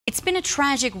It's been a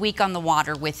tragic week on the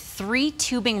water with 3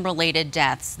 tubing-related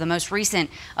deaths. The most recent,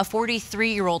 a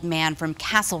 43-year-old man from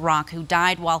Castle Rock who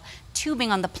died while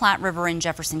tubing on the Platte River in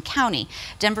Jefferson County.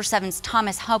 Denver 7's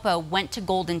Thomas Hopo went to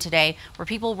Golden today, where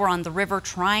people were on the river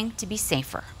trying to be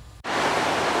safer.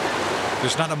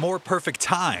 There's not a more perfect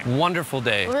time. Wonderful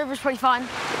day. The river's pretty fun.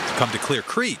 To come to Clear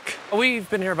Creek. We've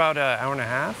been here about an hour and a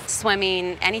half.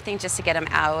 Swimming, anything just to get them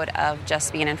out of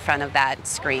just being in front of that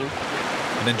screen.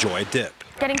 And enjoy a dip.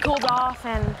 Getting cooled off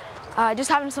and just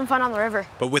having some fun on the river.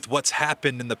 But with what's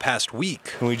happened in the past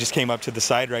week. We just came up to the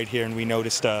side right here and we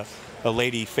noticed a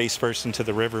lady face first into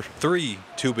the river. 3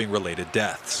 tubing-related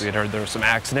deaths. We had heard there were some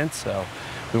accidents, so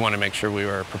we want to make sure we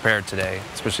were prepared today,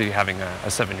 especially having a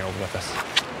 7-year-old with us.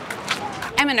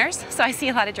 I'm a nurse, so I see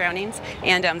a lot of drownings,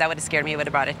 and that would have scared me. It would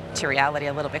have brought it to reality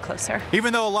a little bit closer.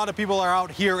 Even though a lot of people are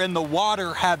out here in the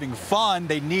water having fun,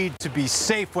 they need to be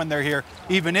safe when they're here,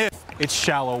 even if it's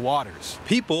shallow waters.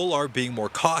 People are being more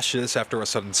cautious after a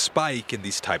sudden spike in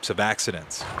these types of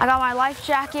accidents. I got my life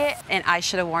jacket. And I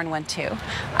should have worn one too.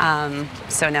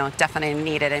 So no, definitely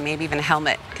needed, and maybe even a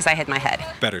helmet, because I hit my head.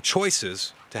 Better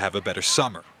choices to have a better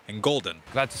summer in Golden.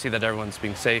 Glad to see that everyone's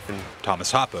being safe and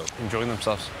Thomas Hopo, enjoying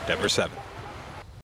themselves. Denver 7.